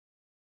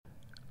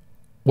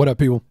What up,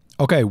 people?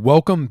 Okay,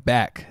 welcome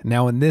back.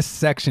 Now, in this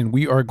section,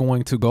 we are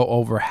going to go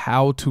over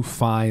how to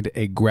find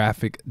a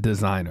graphic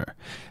designer,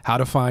 how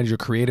to find your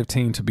creative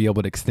team to be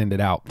able to extend it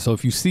out. So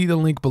if you see the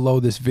link below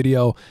this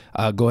video,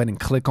 go ahead and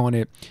click on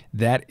it.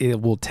 That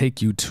it will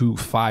take you to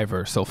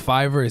Fiverr. So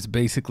Fiverr is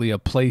basically a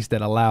place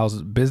that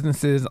allows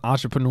businesses,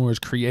 entrepreneurs,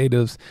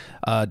 creatives,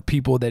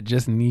 people that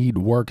just need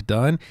work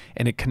done,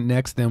 and it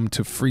connects them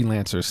to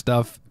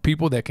freelancers,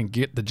 people that can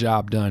get the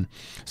job done.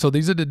 So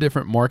these are the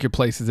different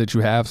marketplaces that you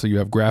have. So you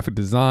have graphic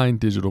design,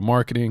 digital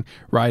marketing,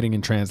 writing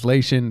and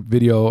translation,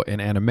 video and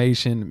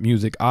animation,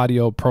 music,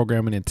 audio,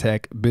 programming and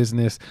tech,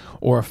 business,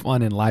 or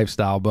fun and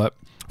lifestyle. But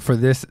for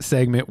this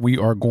segment, we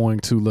are going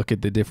to look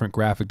at the different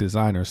graphic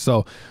designers.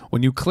 So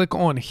when you click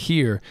on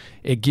here,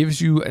 it gives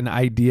you an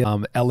idea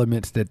of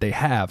elements that they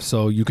have.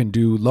 So you can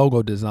do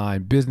logo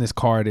design, business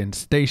card and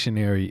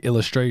stationery,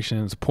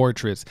 illustrations,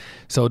 portraits.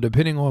 So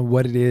depending on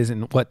what it is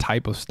and what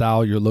type of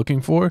style you're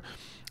looking for,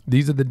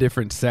 these are the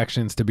different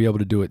sections to be able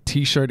to do it.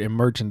 T-shirt and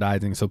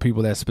merchandising. So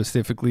people that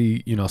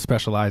specifically,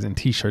 specialize in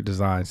t-shirt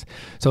designs.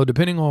 So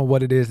depending on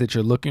what it is that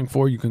you're looking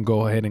for, you can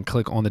go ahead and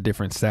click on the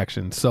different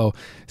sections. So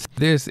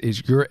this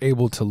is, you're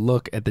able to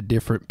look at the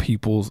different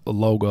people's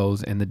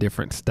logos and the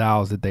different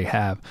styles that they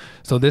have.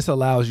 So this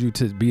allows you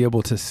to be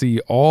able to see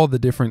all the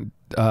different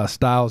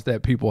styles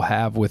that people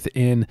have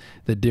within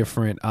the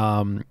different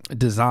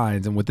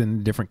designs and within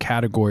the different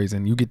categories,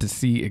 and you get to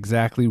see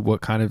exactly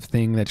what kind of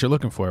thing that you're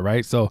looking for,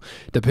 right? So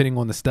depending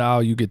on the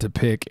style, you get to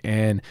pick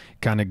and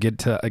kind of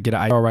get an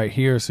idea right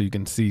here, so you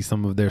can see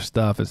some of their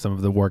stuff and some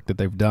of the work that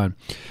they've done.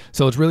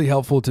 So it's really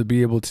helpful to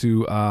be able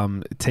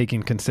to take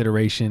in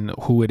consideration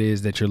who it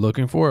is that you're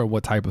looking for or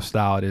what type of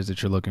style it is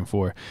that you're looking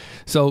for.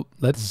 So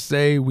let's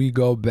say we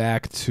go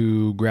back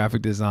to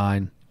graphic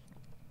design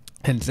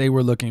and say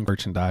we're looking at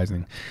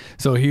merchandising.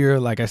 So here,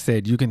 like I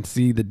said, you can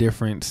see the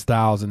different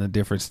styles and the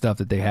different stuff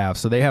that they have.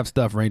 So they have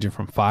stuff ranging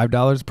from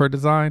 $5 per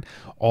design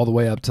all the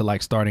way up to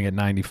like starting at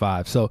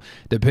 $95. So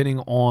depending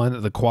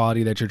on the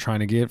quality that you're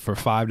trying to get, for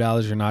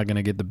 $5, you're not going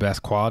to get the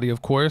best quality,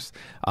 of course.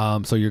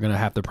 So you're going to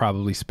have to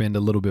probably spend a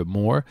little bit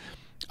more.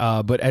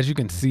 But as you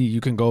can see, you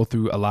can go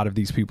through a lot of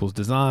these people's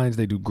designs.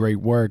 They do great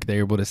work. They're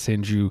able to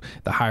send you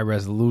the high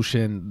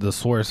resolution, the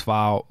source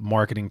file,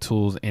 marketing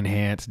tools,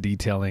 enhanced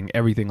detailing,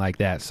 everything like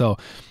that. So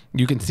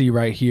you can see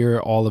right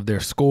here all of their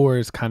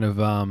scores, kind of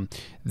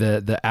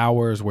the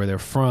hours, where they're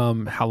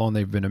from, how long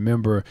they've been a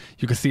member.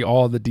 You can see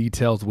all the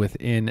details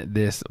within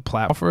this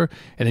platform,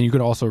 and then you can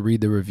also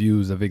read the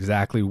reviews of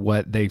exactly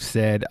what they've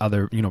said,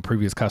 other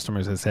previous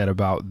customers have said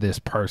about this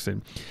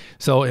person.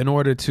 So in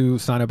order to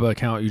sign up an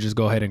account, you just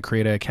go ahead and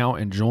create an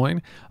account and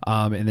join,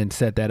 and then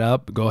set that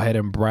up. Go ahead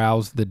and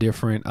browse the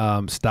different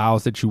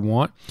styles that you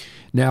want.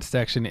 Now,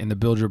 section in the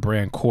Build Your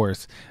Brand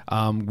course,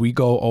 we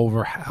go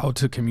over how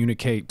to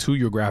communicate to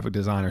your graphic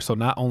designer. So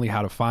not only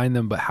how to find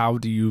them, but how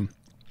do you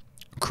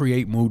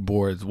create mood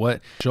boards,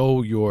 what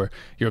show your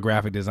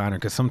graphic designer,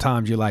 because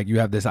sometimes you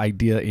have this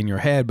idea in your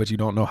head but you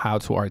don't know how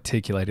to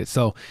articulate it.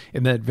 So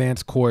in the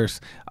advanced course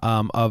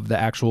of the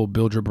actual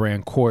Build Your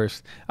Brand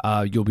course,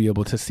 you'll be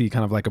able to see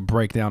kind of like a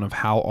breakdown of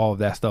how all of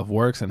that stuff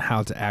works and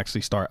how to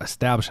actually start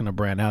establishing a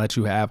brand. Now that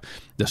you have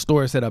the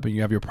store set up and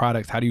you have your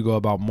products, how do you go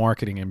about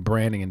marketing and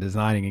branding and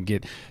designing and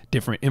get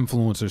different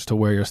influencers to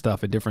wear your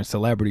stuff and different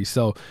celebrities?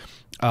 So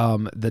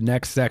the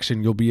next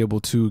section, you'll be able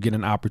to get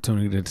an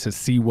opportunity to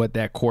see what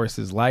that course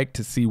is like,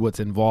 to see what's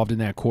involved in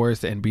that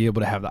course, and be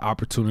able to have the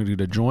opportunity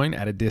to join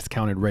at a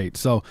discounted rate.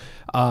 So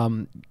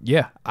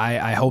yeah,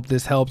 I hope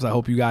this helps. I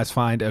hope you guys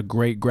find a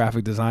great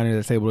graphic designer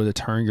that's able to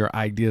turn your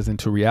ideas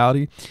into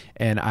reality,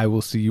 and I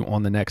will see you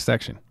on the next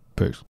section.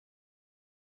 Peace.